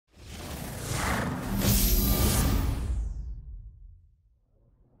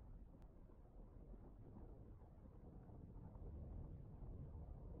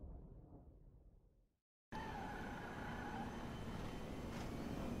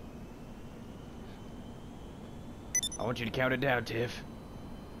I want you to count it down, Tiff.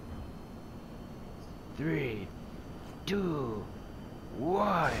 3, 2,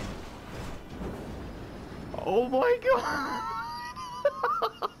 1. Oh my god!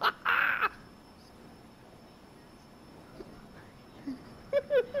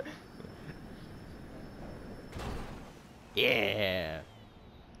 Yeah!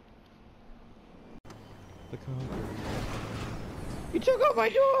 The conqueror. You took out my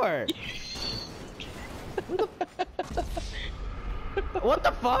door! What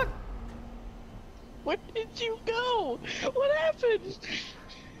the fuck? Where did you go? What happened?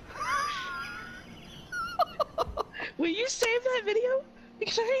 Will you save that video?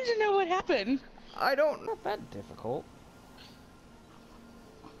 Because I need to know what happened. I don't know. Not that difficult.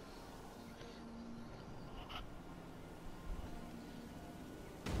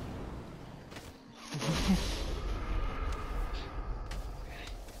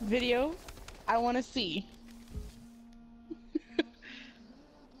 Video, I want to see.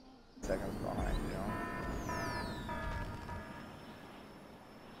 Seconds behind, you know.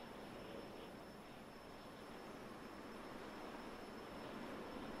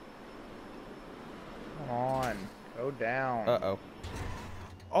 Come on, go down. Uh-oh.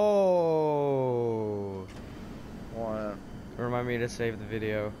 Oh! What? Remind me to save the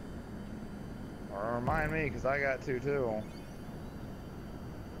video. Or remind me, because I got to too.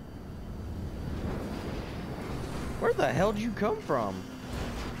 Where the hell did you come from?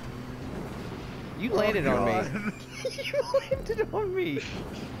 You landed on me. You landed on me.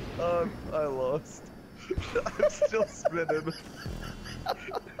 I lost. I'm still spinning.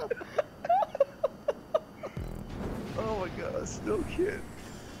 Oh my god, I still can't.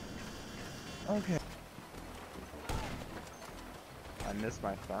 Okay. I missed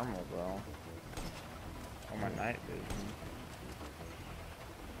my thermal, bro. Oh, my night vision.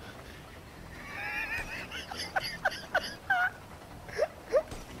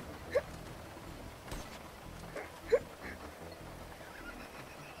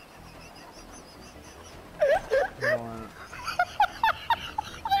 They're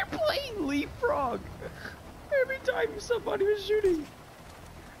playing leapfrog every time somebody was shooting.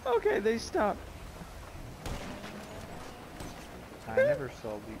 Okay, they stopped. I never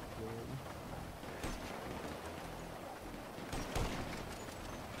saw leapfrog.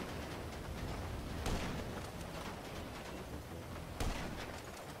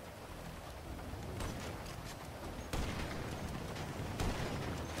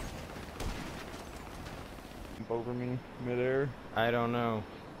 Over me midair. I don't know.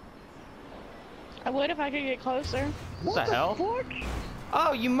 I would if I could get closer. What the hell? Fuck?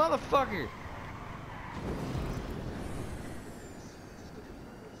 Oh, you motherfucker!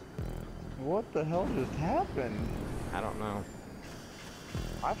 What the hell just happened? I don't know.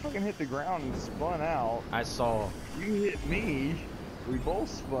 I fucking hit the ground and spun out. I saw. You hit me. We both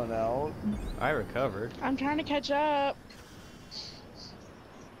spun out. I recovered. I'm trying to catch up.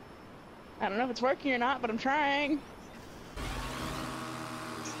 I don't know if it's working or not, but I'm trying.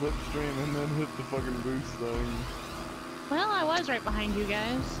 Slipstream and then hit the fucking boost thing. Well, I was right behind you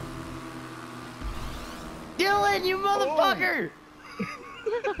guys. Dylan, you motherfucker!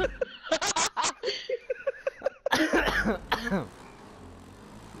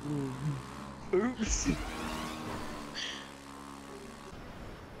 Oops.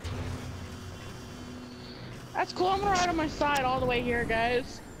 That's cool. I'm gonna ride on my side all the way here,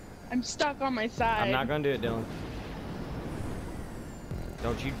 guys. I'm stuck on my side. I'm not gonna do it, Dylan.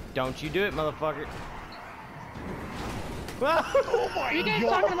 Don't you do it, motherfucker. Oh my Are you guys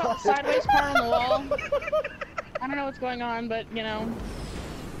god. talking about the sideways part on the wall? I don't know what's going on, but you know.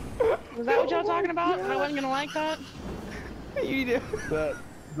 Was that what y'all talking about? I wasn't gonna like that? You do. That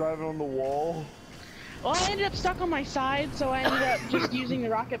driving on the wall. Well, I ended up stuck on my side, so I ended up just using the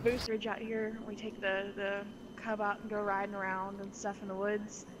rocket booster out here. We take the cub out and go riding around and stuff in the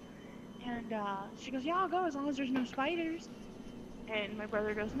woods. And she goes, yeah, I'll go as long as there's no spiders. And my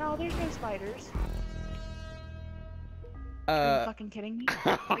brother goes, no, there's no spiders. Are you fucking kidding me?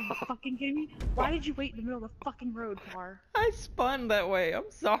 Are you fucking kidding me? Why did you wait in the middle of the fucking road, Par? I spun that way. I'm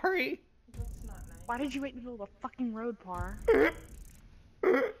sorry. Why did you wait in the middle of the fucking road, Par? Are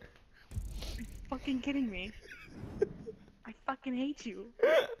you fucking kidding me? I fucking hate you.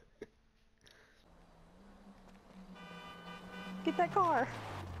 Get that car.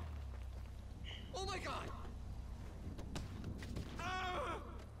 Oh my god! Ah!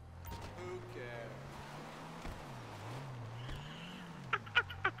 Okay.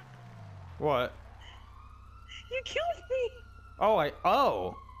 What? You killed me!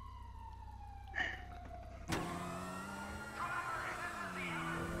 Oh.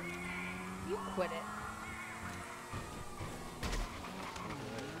 You quit it.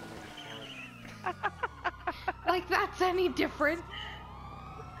 like that's any different.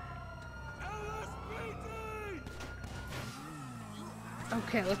 LSPD!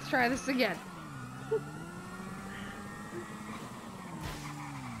 Okay, let's try this again.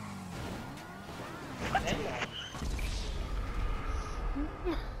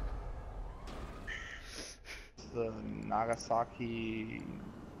 The Nagasaki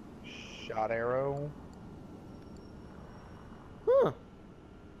shot arrow. Huh.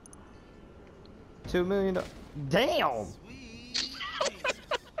 $2 million. Damn!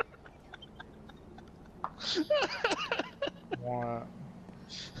 What?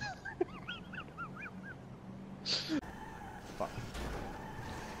 Fuck.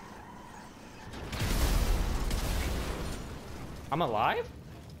 I'm alive?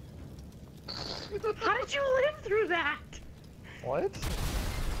 How did you live through that? What?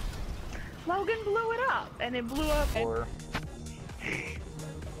 Logan blew it up, and it blew up. Or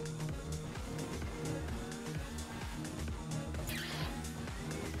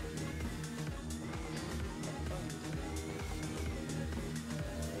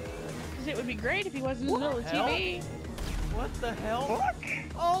Because it would be great if he wasn't in the middle of the TV. What the hell? fuck?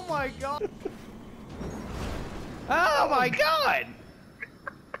 Oh my god! Oh my god!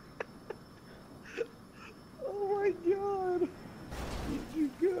 Oh my god! Where'd you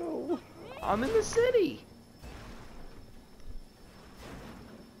go? I'm in the city.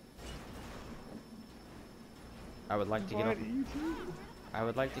 I would like to get Why off. do you do? I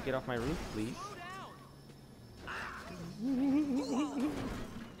would like to get off my roof, please.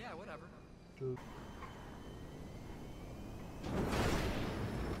 Yeah, whatever.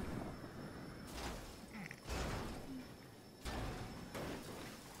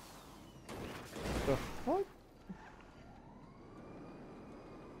 The fuck?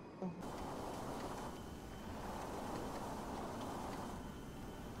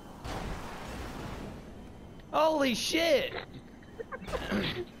 Holy shit!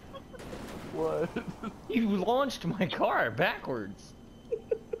 What? You launched my car backwards.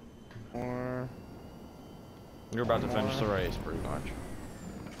 Or You're about to finish the race, pretty much.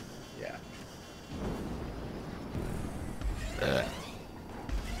 yeah.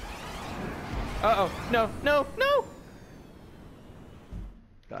 Uh-oh, no, no, no!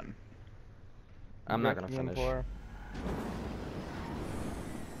 Done. I'm not gonna Wrecking finish. for-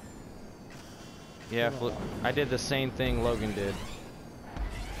 Yeah, I did the same thing Logan did.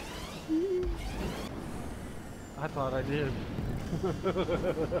 I thought I did.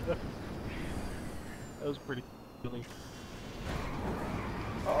 That was pretty funny.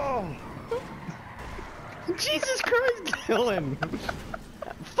 Oh! Jesus Christ, Dylan!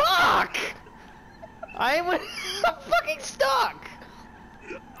 Fuck! I'm fucking stuck!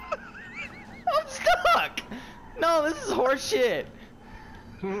 I'm stuck! No, this is horse shit.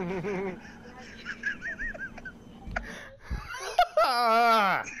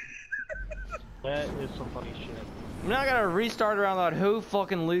 That is some funny shit. I'm not gonna restart around that whole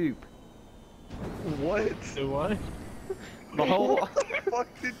fucking loop. What? Do what? The whole, What the fuck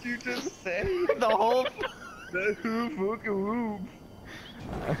did you just say? the whole. The whoop.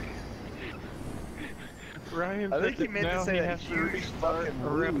 Ryan, I think he meant to now say he that has to huge restart fucking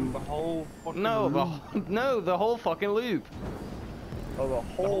around loop. the whole fucking No, loop. the whole fucking loop. Oh, the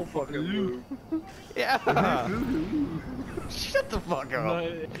whole fucking loop. Yeah. Shut the fuck No, up.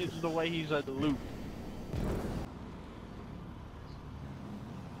 it's the way he said the loop.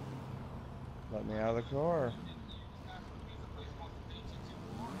 Let me out of the car.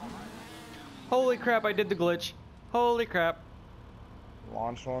 Holy crap! I did the glitch. Holy crap.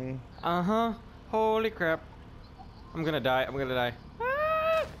 Launch one. Uh-huh. Holy crap. I'm gonna die. I'm gonna die.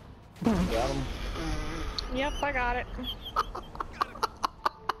 Ah! Got him. Yep, I got it.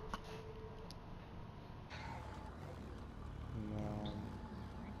 No.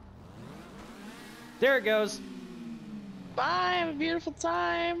 There it goes. Bye, have a beautiful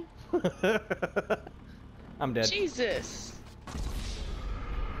time. I'm dead. Jesus.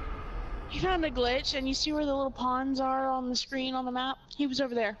 He found a glitch, and you see where the little ponds are on the screen on the map? He was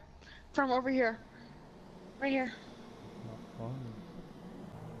over there. From over here. Right here. Not fun.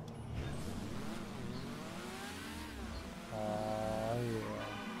 Yeah.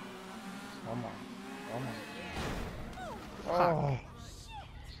 Come on. Oh.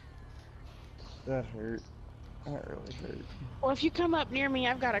 That hurt. That really hurt. Well, if you come up near me,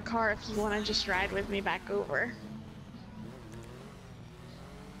 I've got a car if you want to just ride with me back over.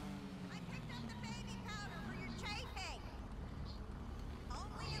 I picked up the baby powder for your chafing.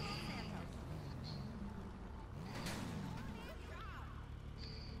 Only in Los Santos.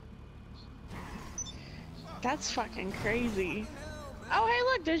 That's fucking crazy. Oh, hey,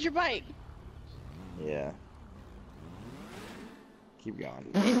 look, there's your bike. Yeah. Keep going.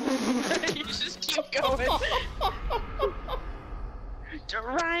 You just keep going.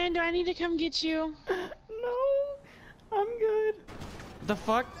 Ryan, do I need to come get you? No, I'm good. The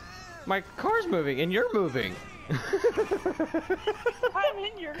fuck? My car's moving and you're moving. I'm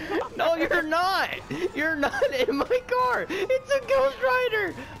in your car. No, you're not. You're not in my car. It's a Ghost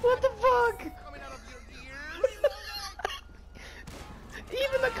Rider. What the fuck?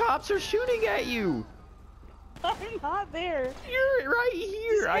 Even the cops are shooting at you. I'm not there. You're right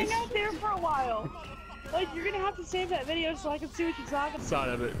here. Just hang out there for a while. Like, you're gonna have to save that video so I can see what you're talking about. Side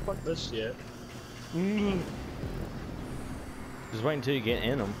of it. Fuck this shit. Just wait until you get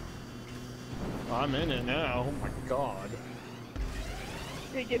in them. I'm in it now. Oh my god.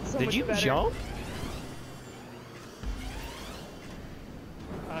 It gets so Did much you better. jump?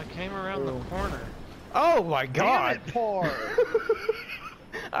 I came around the corner. Oh my god. Damn it, Par.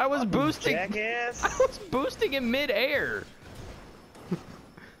 I was boosting. Jackass. I was boosting in midair.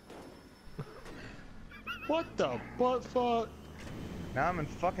 What the butt fuck? Now I'm in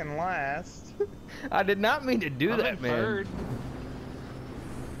fucking last. I did not mean to do I'm that, in man. third.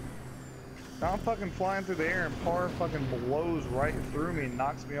 Now I'm fucking flying through the air and Par fucking blows right through me and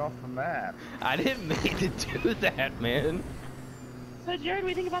knocks me off the map. I didn't mean to do that, man. So, Jared, what do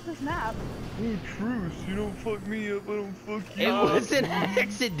you think about this map? Oh, Truce, you don't fuck me up, I don't fuck you It up. was an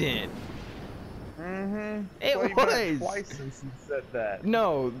accident. Mm-hmm. It Well, you've done it was. twice since you said that.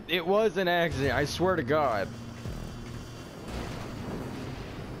 No, it was an accident. I swear to God.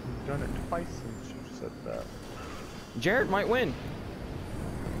 You've done it twice since you said that. Jared might win.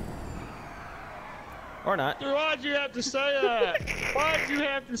 Or not. Why'd you have to say that? Why'd you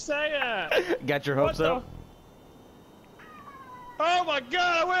have to say that? Got your hopes What the- up? Oh my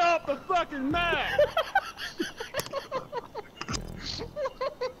god, I went off the fucking map!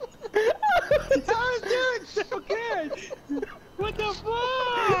 I was doing so good! What the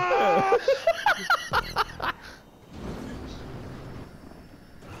fuck?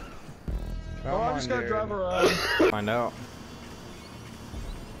 Come Oh, on, I just gotta dude. drive around. Find out.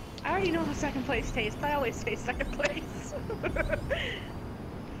 I already know how second place tastes. I always say second place.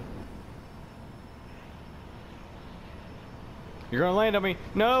 You're gonna land on me.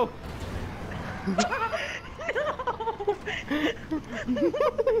 No!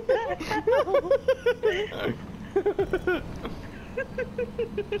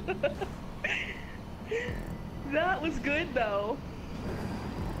 That was good, though.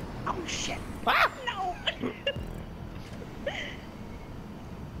 Oh, shit. Ah! No!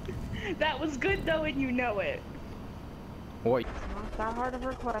 That was good, though, and you know it. Boy, Not that hard of a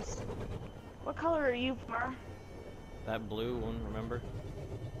request. What color are you, Par? that blue one, remember?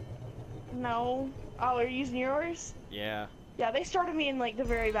 No. Oh, are you using yours? Yeah. Yeah, they started me in, like, the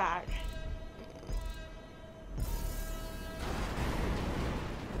very back.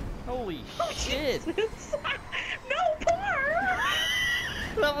 Holy shit! No, Par!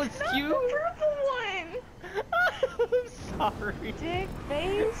 That was Not cute! the purple one! I'm sorry. Dick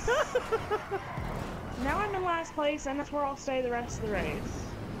face. Now I'm in last place, and that's where I'll stay the rest of the race.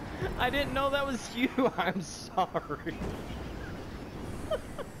 I didn't know that was you. I'm sorry.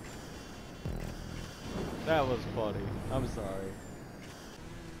 That was funny. I'm sorry.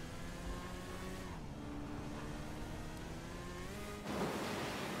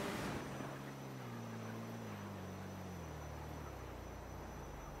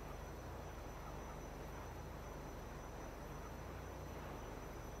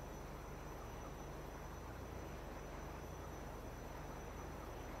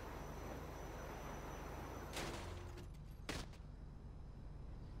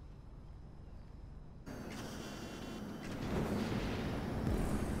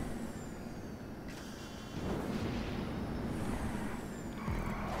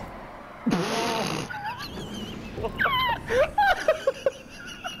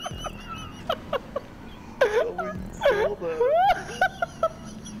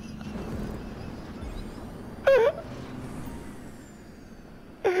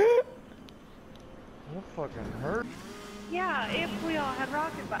 That fucking hurt. Yeah, if we all had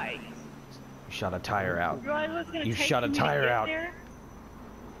rocket bikes. Shot a tire out. You realize what's gonna You take shot a me to tire get out. there?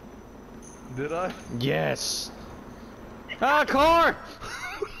 Did I? Yes. Ah, car!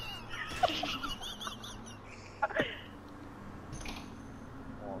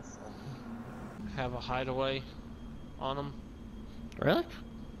 Awesome. Have a hideaway on them. Really?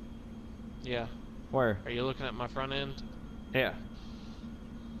 Yeah. Where? Are you looking at my front end? Yeah.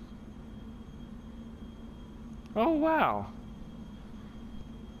 Oh, wow.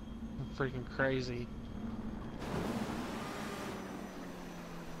 Freaking crazy.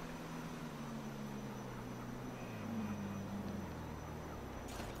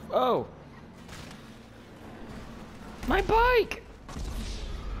 bike!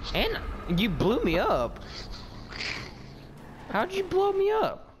 And you blew me up. How'd you blow me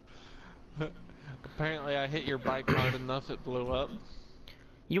up? Apparently I hit your bike hard enough it blew up.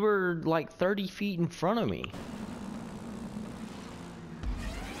 You were like 30 feet in front of me.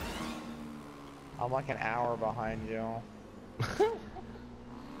 I'm like an hour behind you.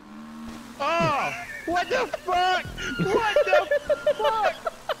 Oh! What the fuck? What the fuck?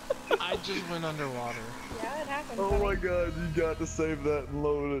 I just went underwater. Yeah, it happened. Oh buddy. my god, you got to save that and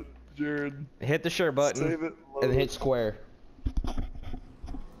load it, Jared. Hit the share button Save it and load hit it. square.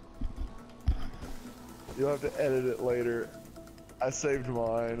 You'll have to edit it later. I saved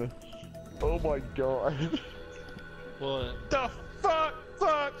mine. Oh my god. What? The fuck,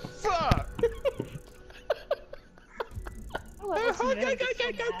 fuck, fuck! Oh, that was some minutes,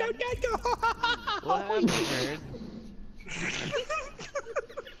 so bad. What happened, Jared?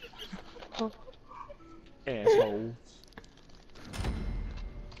 Asshole.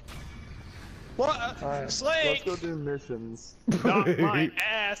 What? Alright, Slate! let's go do missions. Knock my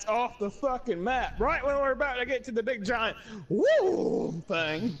ass off the fucking map right when we're about to get to the big giant woo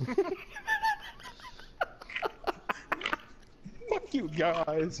thing. Fuck you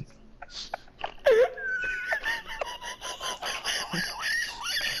guys.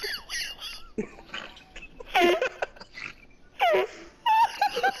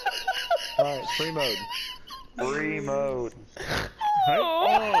 Alright, free mode. Free mode. Hang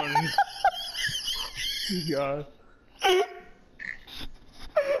on. You guys.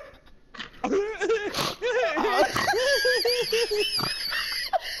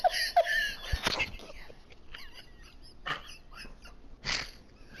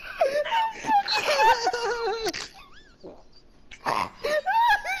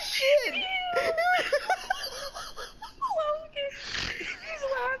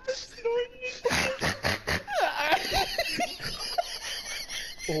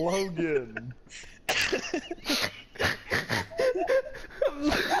 Logan.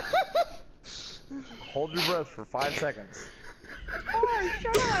 Hold your breath for 5 seconds. Oh,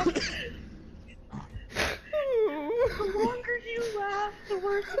 shut up! The longer you laugh, the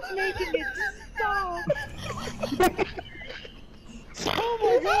worse it's making it. Stop! Oh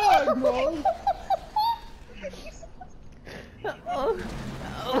my god, Mom!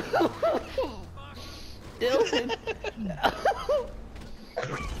 Dylan.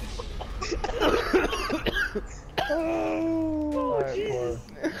 Alright, Cora.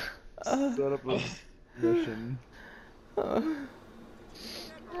 Set up a mission.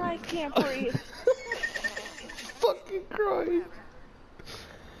 I can't breathe. Fucking Christ.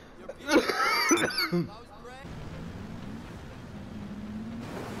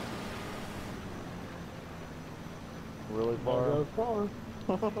 Really far.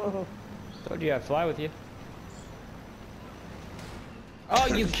 Told you I'd fly with you. Oh,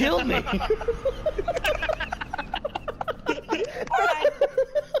 you killed me!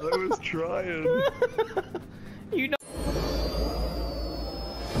 I was trying. You know